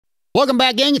Welcome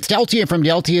back, gang. It's Deltia from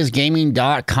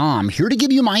Deltiasgaming.com, here to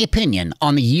give you my opinion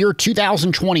on the year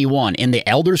 2021 in the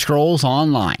Elder Scrolls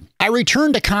Online. I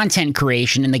returned to content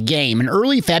creation in the game in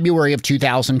early February of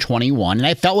 2021, and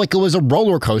I felt like it was a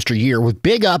roller coaster year with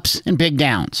big ups and big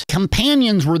downs.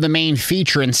 Companions were the main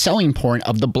feature and selling point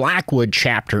of the Blackwood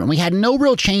Chapter, and we had no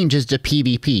real changes to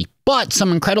PvP, but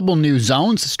some incredible new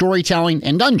zones, storytelling,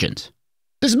 and dungeons.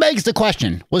 This begs the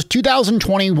question, was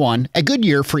 2021 a good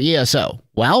year for ESO?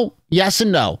 Well, yes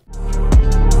and no.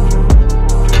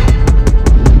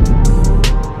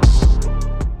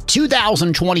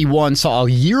 2021 saw a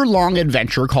year-long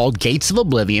adventure called Gates of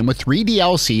Oblivion with 3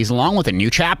 DLCs along with a new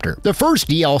chapter. The first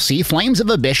DLC, Flames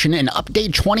of Ambition and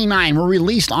Update 29, were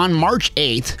released on March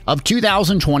 8th of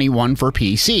 2021 for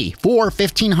PC for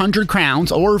 1,500 crowns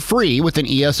or free with an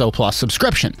ESO Plus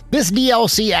subscription. This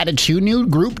DLC added 2 new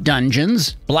group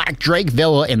dungeons, Black Drake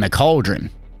Villa and the Cauldron.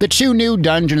 The 2 new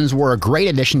dungeons were a great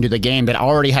addition to the game that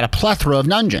already had a plethora of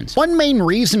dungeons. One main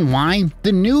reason why,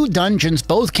 the new dungeons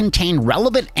both contain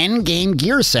relevant endgame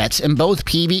gear sets in both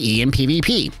PvE and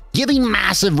PvP, giving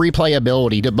massive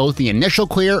replayability to both the initial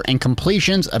clear and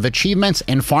completions of achievements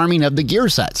and farming of the gear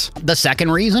sets. The second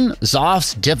reason,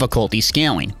 Zoth's difficulty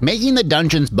scaling, making the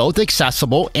dungeons both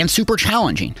accessible and super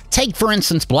challenging. Take for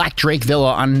instance Black Drake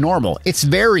Villa on normal, it's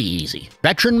very easy.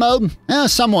 Veteran mode,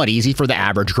 somewhat easy for the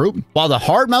average group, while the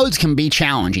hard modes can be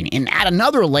challenging and add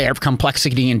another layer of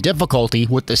complexity and difficulty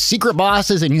with the secret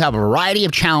bosses, and you have a variety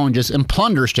of challenges and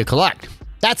plunders to collect.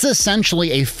 That's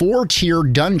essentially a 4-tier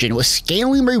dungeon with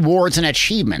scaling rewards and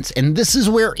achievements, and this is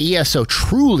where ESO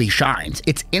truly shines,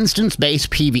 its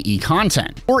instance-based PvE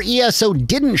content. Where ESO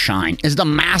didn't shine is the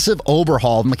massive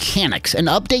overhaul of mechanics, and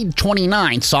Update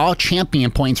 29 saw champion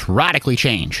points radically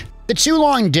change. The too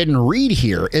long didn't read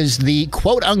here is the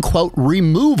quote-unquote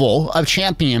removal of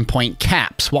champion point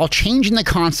caps while changing the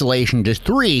constellation to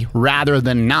 3 rather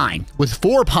than 9, with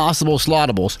 4 possible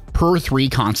slottables per 3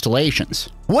 constellations.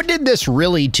 What did this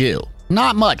really do?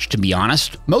 Not much, to be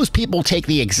honest. Most people take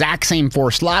the exact same 4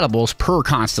 slottables per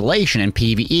constellation in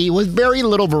PvE with very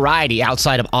little variety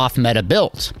outside of off-meta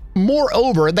builds.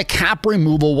 Moreover, the cap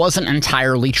removal wasn't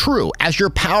entirely true, as your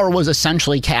power was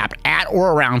essentially capped at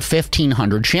or around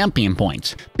 1,500 champion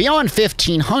points. Beyond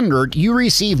 1,500, you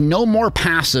receive no more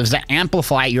passives that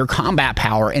amplify your combat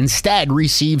power, instead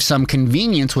receive some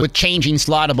convenience with changing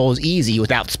slottables easy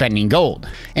without spending gold.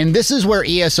 And this is where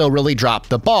ESO really dropped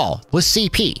the ball, with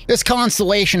CP. This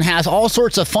constellation has all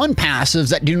sorts of fun passives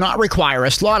that do not require a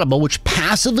slottable, which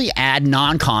passively add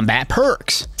non-combat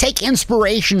perks. Take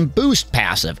Inspiration Boost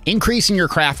passive, increasing your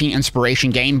crafting inspiration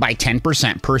gain by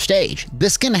 10% per stage.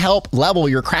 This can help level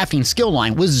your crafting skill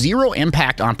line with 0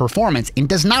 impact on performance and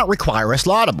does not require a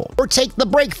slottable. Or take the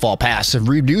Breakfall passive,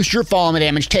 reduce your fall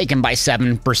damage taken by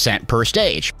 7% per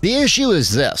stage. The issue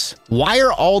is this: why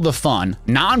are all the fun,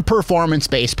 non-performance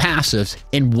based passives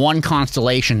in one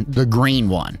constellation, the green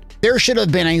one? There should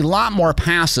have been a lot more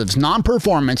passives,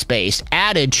 non-performance based,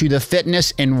 added to the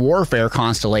fitness and warfare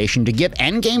constellation to give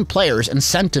endgame players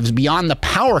incentives beyond the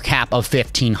power cap of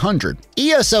 1,500.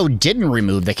 ESO didn't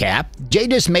remove the cap, they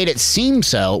just made it seem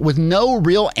so with no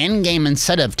real endgame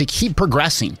incentive to keep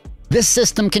progressing. This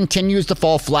system continues to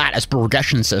fall flat as a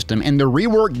progression system, and the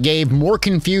rework gave more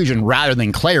confusion rather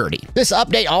than clarity. This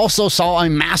update also saw a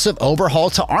massive overhaul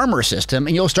to armor system,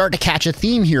 and you'll start to catch a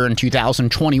theme here in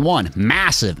 2021.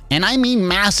 Massive, and I mean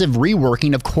massive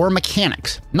reworking of core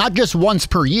mechanics, not just once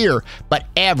per year, but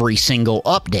every single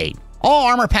update. All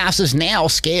armor passes now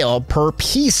scale per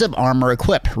piece of armor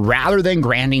equipped, rather than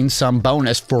granting some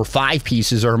bonus for 5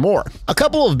 pieces or more. A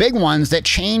couple of big ones that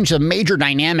changed the major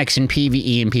dynamics in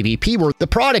PvE and PvP were the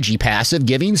Prodigy passive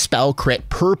giving spell crit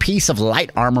per piece of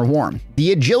light armor worn,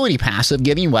 the Agility passive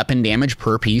giving weapon damage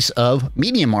per piece of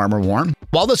medium armor worn.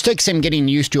 While this took some getting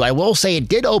used to, I will say it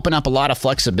did open up a lot of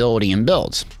flexibility in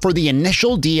builds. For the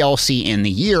initial DLC in the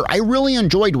year, I really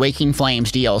enjoyed Waking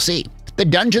Flames DLC. The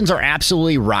dungeons are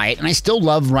absolutely right, and I still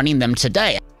love running them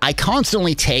today. I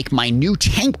constantly take my new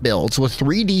tank builds with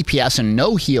 3 DPS and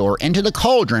no healer into the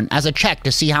Cauldron as a check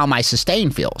to see how my sustain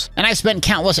feels. And I spent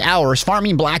countless hours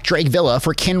farming Black Drake Villa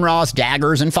for Kinra's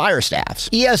daggers and fire staffs.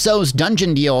 ESO's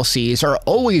dungeon DLCs are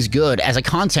always good as a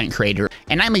content creator,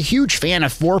 and I'm a huge fan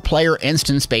of 4-player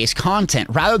instance-based content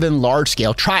rather than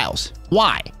large-scale trials.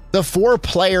 Why? The 4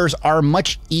 players are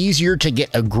much easier to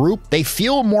get a group, they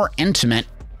feel more intimate,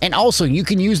 and also you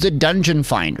can use the Dungeon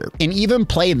Finder and even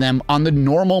play them on the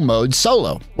normal mode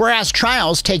solo, whereas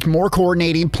trials take more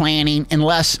coordinating, planning, and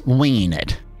less winging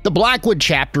it. The Blackwood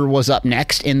Chapter was up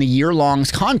next in the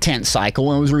year-long's content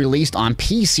cycle and was released on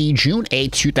PC June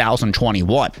 8,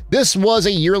 2021. This was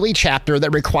a yearly chapter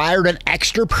that required an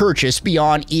extra purchase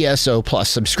beyond ESO Plus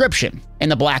subscription,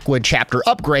 and the Blackwood Chapter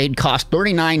upgrade cost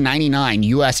 $39.99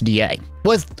 USDA,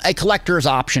 with a collector's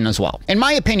option as well. In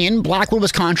my opinion, Blackwood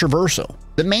was controversial.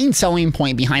 The main selling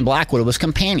point behind Blackwood was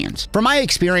companions. From my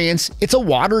experience, it's a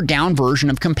watered-down version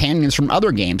of companions from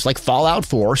other games like Fallout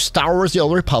 4, Star Wars: The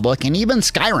Old Republic, and even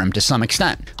Skyrim to some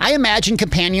extent. I imagine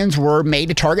companions were made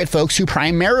to target folks who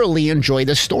primarily enjoy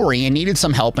the story and needed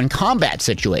some help in combat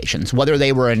situations, whether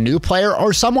they were a new player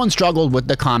or someone struggled with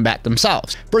the combat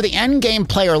themselves. For the endgame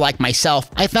player like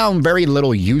myself, I found very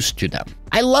little use to them.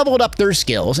 I leveled up their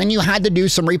skills, and you had to do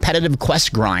some repetitive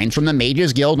quest grinds from the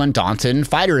Mages Guild, Undaunted, and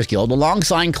Fighters Guild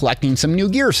alongside collecting some new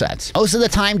gear sets. Most of the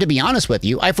time, to be honest with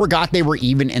you, I forgot they were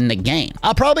even in the game.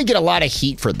 I'll probably get a lot of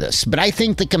heat for this, but I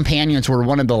think the companions were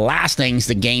one of the last things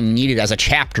the game needed as a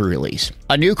chapter release.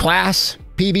 A new class,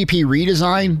 PvP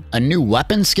redesign, a new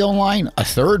weapon skill line, a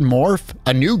third morph,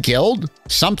 a new guild,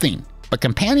 something. But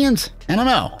companions? I don't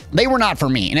know. They were not for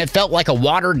me, and it felt like a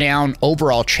watered-down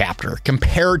overall chapter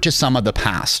compared to some of the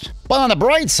past. But on the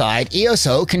bright side,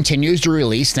 ESO continues to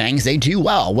release things they do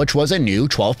well, which was a new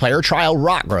 12-player trial,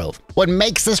 Rockgrove. What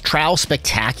makes this trial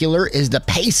spectacular is the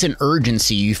pace and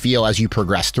urgency you feel as you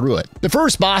progress through it. The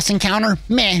first boss encounter?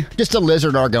 Meh, just a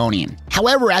lizard Argonian.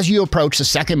 However, as you approach the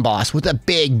second boss with a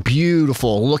big,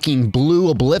 beautiful looking blue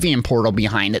Oblivion portal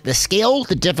behind it, the scale,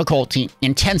 the difficulty,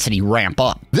 intensity ramp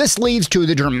up. This leads to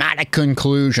the dramatic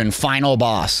conclusion, final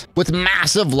boss, with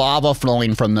massive lava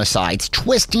flowing from the sides,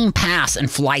 twisting paths and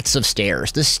flights of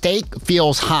stairs. The stake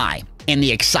feels high, and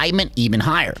the excitement even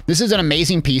higher. This is an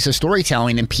amazing piece of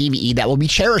storytelling in PvE that will be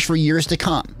cherished for years to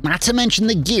come. Not to mention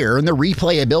the gear and the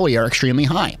replayability are extremely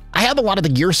high. I have a lot of the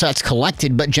gear sets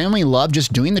collected, but generally love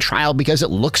just doing the trial because it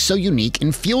looks so unique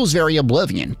and feels very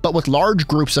Oblivion, but with large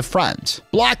groups of friends.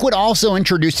 Blackwood also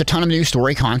introduced a ton of new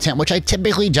story content, which I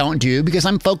typically don't do because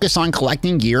I'm focused on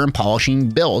collecting gear and polishing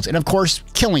builds, and of course,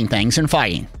 killing things and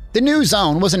fighting. The new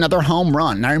zone was another home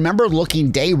run, and I remember looking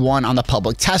day one on the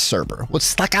public test server. What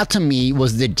stuck out to me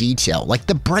was the detail, like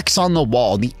the bricks on the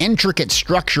wall, the intricate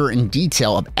structure and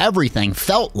detail of everything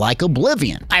felt like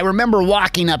Oblivion. I remember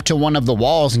walking up to one of the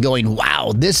walls and going,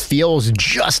 wow, this feels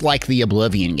just like the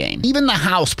Oblivion game. Even the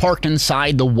house parked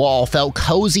inside the wall felt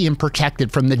cozy and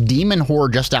protected from the demon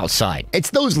horde just outside.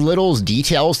 It's those little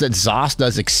details that ZOS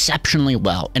does exceptionally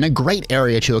well, and a great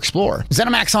area to explore.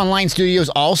 ZeniMax Online Studios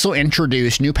also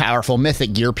introduced new powerful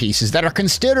mythic gear pieces that are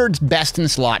considered best in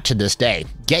slot to this day.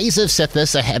 Gaze of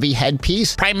Sithis, a heavy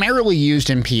headpiece, primarily used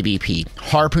in PvP.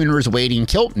 Harpooner's Wading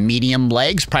Kilt, medium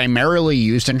legs, primarily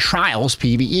used in Trials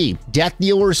PvE. Death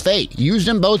Dealer's Fate, used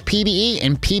in both PvE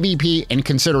and PvP and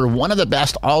considered one of the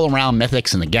best all-around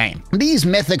mythics in the game. These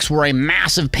mythics were a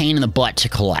massive pain in the butt to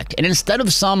collect, and instead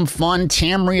of some fun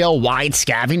Tamriel-wide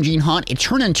scavenging hunt, it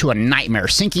turned into a nightmare,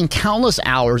 sinking countless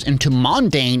hours into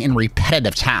mundane and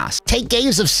repetitive tasks. Take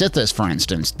Gaze of Sithis, for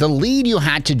instance. The lead you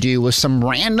had to do was some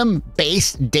random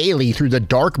base daily through the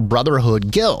Dark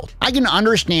Brotherhood guild. I can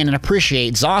understand and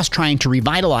appreciate ZOS trying to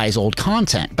revitalize old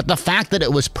content, but the fact that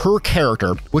it was per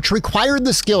character, which required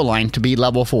the skill line to be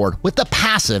level 4 with the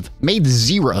passive, made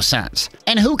zero sense.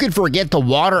 And who could forget the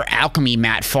water alchemy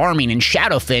mat farming in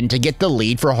Shadowfen to get the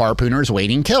lead for Harpooner's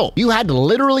Wading Kilt? You had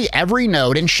literally every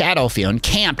node in Shadowfen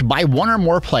camped by one or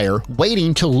more player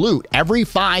waiting to loot every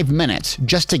 5 minutes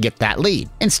just to get that lead.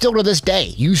 And still to this day,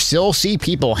 you still see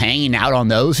people hanging out on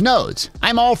those nodes.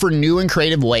 I'm all for new and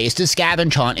creative ways to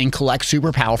scavenge hunt and collect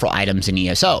super powerful items in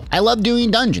ESO. I love doing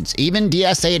dungeons, even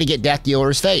DSA to get Death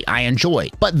Dealer's Fate, I enjoy.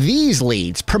 But these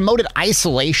leads promoted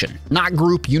isolation, not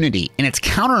group unity, and it's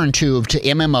counterintuitive to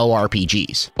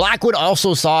MMORPGs. Blackwood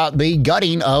also saw the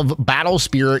gutting of Battle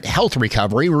Spirit health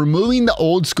recovery, removing the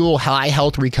old school high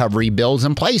health recovery builds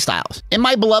and playstyles. And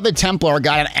my beloved Templar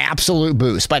got an absolute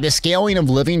boost by the scaling of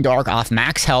Living Dark off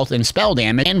max health and spell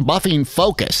damage and buffing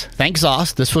focus. Thanks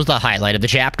ZOS, this was the highlight of the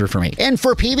chapter for me. And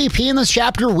for PvP in this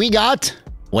chapter, we got,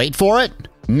 wait for it,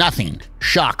 nothing.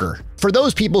 Shocker. For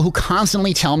those people who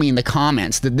constantly tell me in the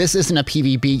comments that this isn't a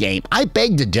PvP game, I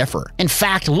beg to differ. In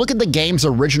fact, look at the game's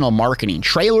original marketing,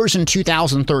 trailers in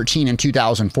 2013 and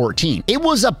 2014. It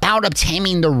was about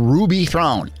obtaining the Ruby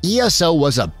Throne. ESO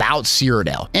was about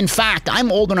Cyrodiil. In fact,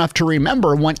 I'm old enough to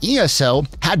remember when ESO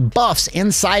had buffs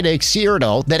inside of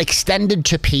Cyrodiil that extended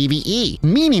to PvE,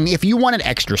 meaning if you wanted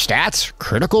extra stats,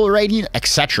 critical rating,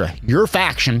 etc., your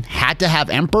faction had to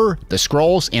have Emperor, the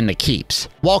Scrolls, and the Keeps.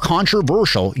 While controversial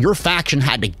controversial, your faction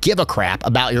had to give a crap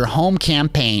about your home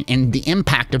campaign and the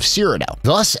impact of Cyrodiil.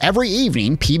 Thus, every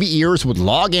evening, PvEers would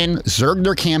log in, zerg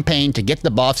their campaign to get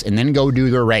the buffs, and then go do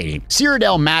their raiding.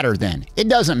 Cyrodiil mattered then. It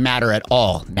doesn't matter at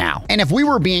all now. And if we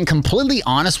were being completely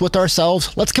honest with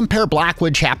ourselves, let's compare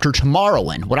Blackwood Chapter to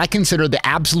Morrowind, what I consider the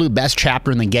absolute best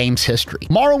chapter in the game's history.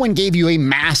 Morrowind gave you a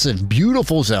massive,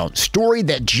 beautiful zone, story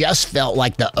that just felt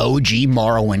like the OG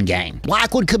Morrowind game.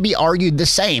 Blackwood could be argued the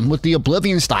same with the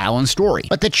Oblivion style and story,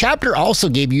 but the chapter also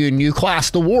gave you a new class,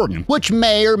 the Warden, which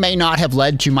may or may not have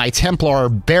led to my Templar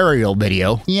burial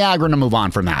video. Yeah, we're gonna move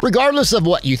on from that. Regardless of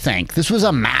what you think, this was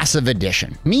a massive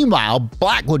addition. Meanwhile,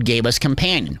 Blackwood gave us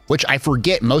Companion, which I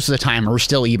forget most of the time are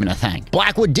still even a thing.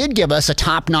 Blackwood did give us a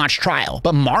top-notch trial,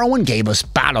 but Morrowind gave us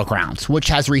Battlegrounds, which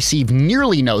has received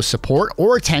nearly no support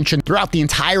or attention throughout the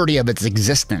entirety of its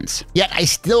existence. Yet I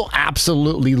still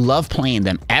absolutely love playing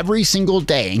them every single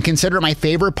day and consider it my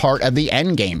favorite part of the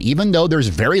endgame, even though there's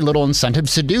very little incentive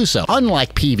to do so,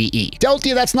 unlike PvE.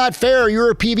 Deltia, that's not fair,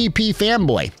 you're a PvP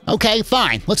fanboy. Okay,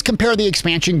 fine, let's compare the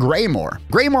expansion Greymoor.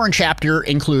 Greymoor in chapter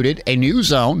included a new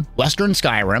zone, Western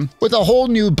Skyrim, with a whole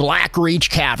new Black Reach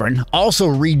Cavern, also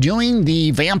redoing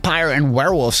the vampire and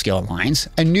werewolf skill lines,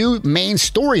 a new main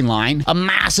storyline, a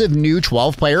massive new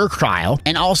 12-player trial,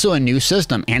 and also a new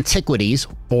system, Antiquities,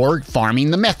 for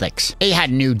farming the mythics. It had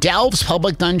new delves,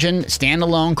 public dungeon,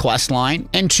 standalone quest line,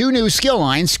 and 2 new skill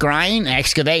lines, scrying and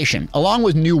excavation, along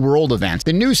with new world events.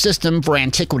 The new system for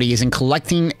Antiquities and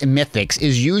collecting mythics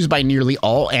is used by nearly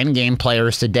all endgame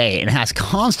players today and has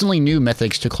constantly new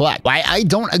mythics to collect. While I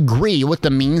don't agree with the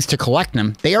means to collect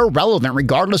them, they are relevant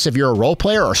regardless if you're a role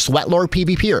player or sweatlord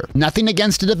PvPer. Nothing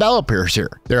against the developers here.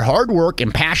 Their hard work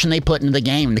and passion they put into the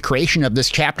game and the creation of this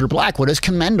chapter Blackwood is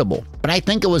commendable, but I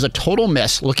think it was a total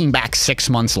miss looking back 6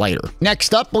 months later.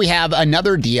 Next up, we have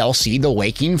another DLC, The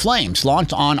Waking Flames,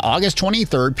 launched on August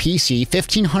 23rd, PC,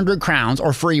 1,500 crowns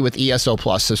or free with ESO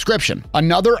Plus subscription.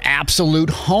 Another absolute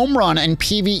home run in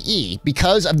PvE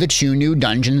because of the 2 new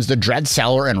dungeons, the Dread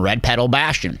Cellar and Red Petal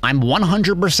Bastion. I'm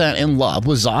 100% in love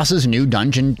with Zos's new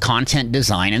dungeon content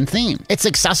design and theme. It's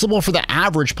accessible for the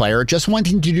average player just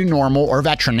wanting to do normal or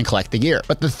veteran and collect the gear,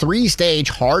 but the 3-stage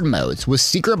hard modes with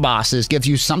secret bosses gives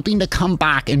you something to come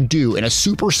back and do in a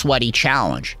super sweaty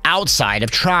challenge outside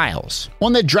of trials.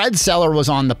 When the Dread Cellar was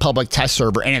on the public test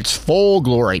server in its full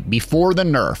glory before the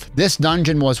nerf, this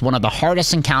dungeon was one of the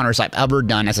hardest encounters I've ever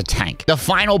done as a tank. The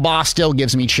final boss still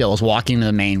gives me chills walking into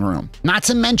the main room. Not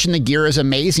to mention the gear is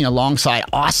amazing alongside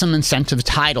awesome incentive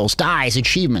titles, dies,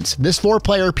 achievements. This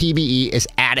 4-player PvE is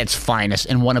at its finest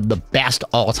and one of the best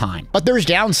all time. But there's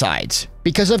downsides.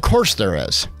 Because of course there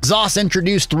is. Zos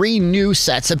introduced 3 new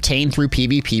sets obtained through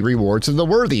PvP rewards of the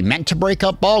worthy, meant to break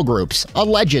up ball groups,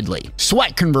 allegedly.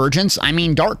 Sweat Convergence,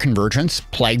 Dark Convergence,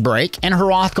 Plague Break, and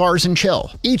Hrothgar's and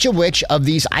Chill. Each of which of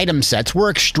these item sets were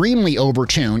extremely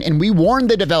overtuned, and we warned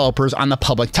the developers on the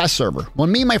public test server.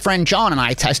 When me and my friend John and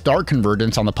I test Dark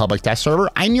Convergence on the public test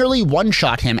server, I nearly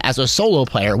one-shot him as a solo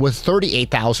player with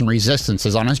 38,000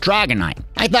 resistances on his Dragon Knight.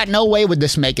 I thought no way would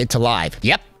this make it to live.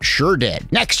 Yep. Sure did.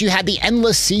 Next, you had the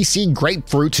endless CC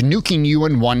grapefruits nuking you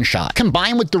in one shot.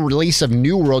 Combined with the release of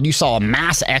New World, you saw a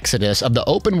mass exodus of the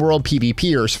open world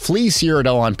PvPers flee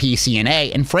Cyrodiil on PC and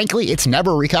A, and frankly, it's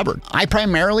never recovered. I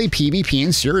primarily PvP in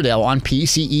Cyrodiil on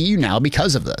PC EU now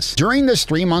because of this. During this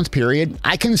 3-month period,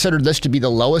 I considered this to be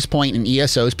the lowest point in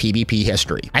ESO's PvP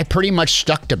history. I pretty much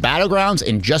stuck to Battlegrounds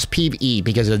and just PvE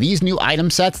because of these new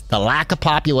item sets, the lack of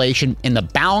population, and the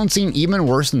balancing even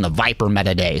worse than the Viper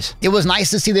meta days. It was nice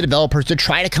to see the developers to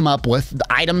try to come up with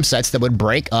item sets that would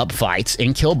break up fights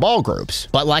and kill ball groups.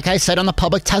 But like I said on the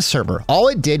public test server, all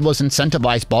it did was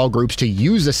incentivize ball groups to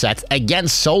use the sets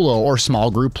against solo or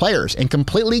small group players and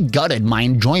completely gutted my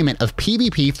enjoyment of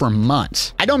PvP for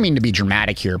months. I don't mean to be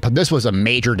dramatic here, but this was a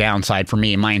major downside for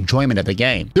me in my enjoyment of the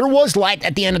game. There was light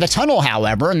at the end of the tunnel,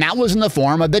 however, and that was in the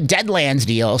form of the Deadlands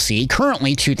DLC,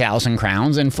 currently 2,000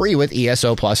 crowns and free with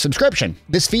ESO Plus subscription.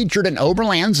 This featured an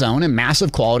overland zone and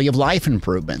massive quality of life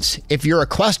improvement. If you're a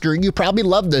quester, you probably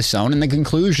loved this zone and the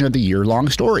conclusion of the year-long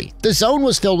story. The zone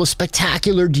was filled with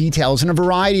spectacular details and a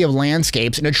variety of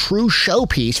landscapes and a true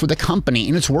showpiece for the company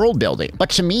in its world building. But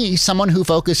to me, someone who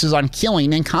focuses on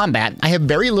killing and combat, I have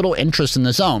very little interest in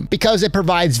the zone because it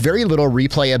provides very little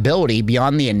replayability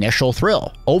beyond the initial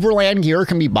thrill. Overland gear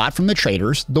can be bought from the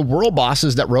traders, the world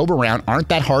bosses that roam around aren't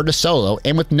that hard to solo,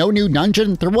 and with no new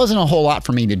dungeon, there wasn't a whole lot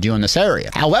for me to do in this area.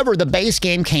 However, the base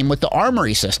game came with the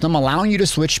armory system, allowing you to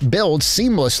switch builds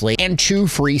seamlessly and 2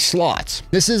 free slots.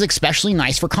 This is especially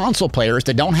nice for console players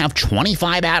that don't have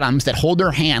 25 atoms that hold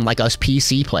their hand like us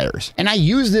PC players. And I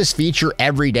use this feature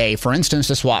every day, for instance,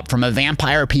 to swap from a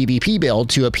vampire PvP build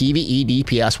to a PvE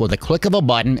DPS with a click of a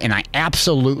button, and I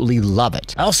absolutely love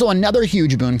it. Also, another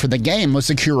huge boon for the game was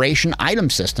the curation item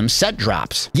system set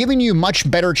drops, giving you much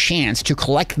better chance to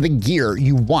collect the gear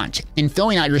you want and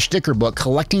filling out your sticker book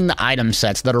collecting the item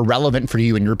sets that are relevant for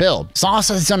you in your build. Sauce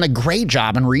has done a great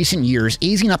job in recent years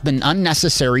easing up the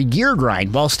unnecessary gear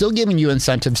grind while still giving you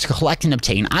incentives to collect and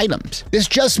obtain items. This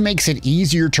just makes it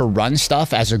easier to run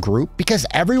stuff as a group because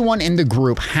everyone in the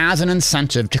group has an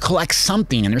incentive to collect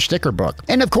something in their sticker book.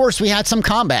 And of course, we had some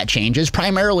combat changes,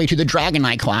 primarily to the Dragon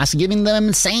Knight class, giving them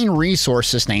insane resource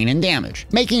sustain and damage,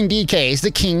 making DKs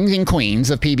the kings and queens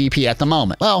of PvP at the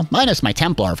moment. Well, minus my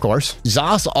Templar, of course.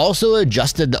 Zoss also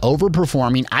adjusted the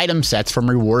overperforming item sets from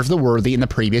Reward of the Worthy in the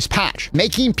previous patch,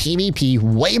 making PvP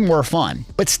way more fun,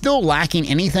 but still lacking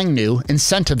anything new,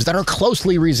 incentives that are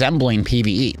closely resembling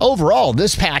PvE. Overall,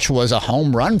 this patch was a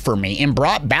home run for me and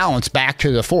brought balance back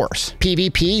to the Force.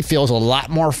 PvP feels a lot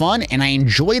more fun, and I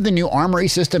enjoy the new armory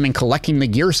system and collecting the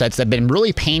gear sets that have been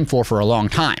really painful for a long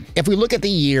time. If we look at the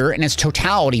year in its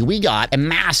totality, we got a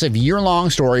massive year-long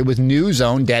story with new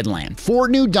zone Deadland, 4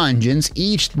 new dungeons,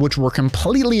 each which were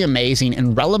completely amazing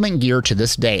and relevant gear to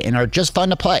this day and are just fun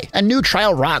to play. A new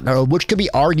trial rock grove, which could be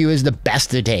argued is the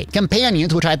best to date.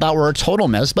 Companions, which I thought were a total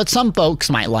miss, but some folks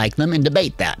might like them and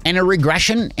debate that. And a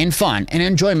regression in fun and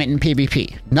enjoyment in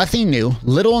PvP. Nothing new,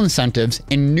 little incentives,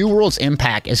 and New World's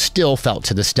impact is still felt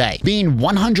to this day. Being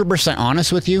 100%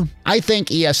 honest with you, I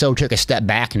think ESO took a step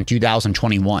back in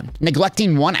 2021,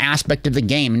 neglecting one aspect of the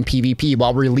game in PvP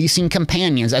while releasing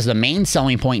companions as the main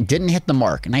selling point didn't hit the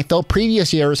mark, and I felt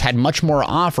previous years had much more to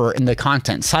offer in the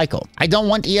content cycle. I don't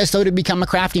want ESO to become a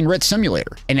crafting rich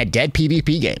simulator and a dead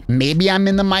PvP game. Maybe I'm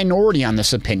in the minority on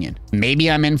this opinion. Maybe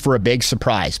I'm in for a big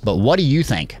surprise, but what do you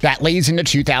think? That leads into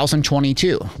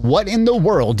 2022. What in the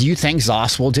world do you think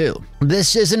Zoss will do?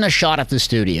 This isn't a shot at the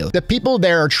studio. The people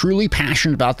there are truly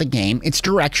passionate about the game, its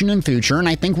direction and future, and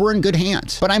I think we're in good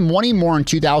hands. But I'm wanting more in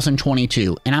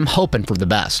 2022, and I'm hoping for the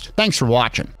best. Thanks for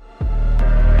watching.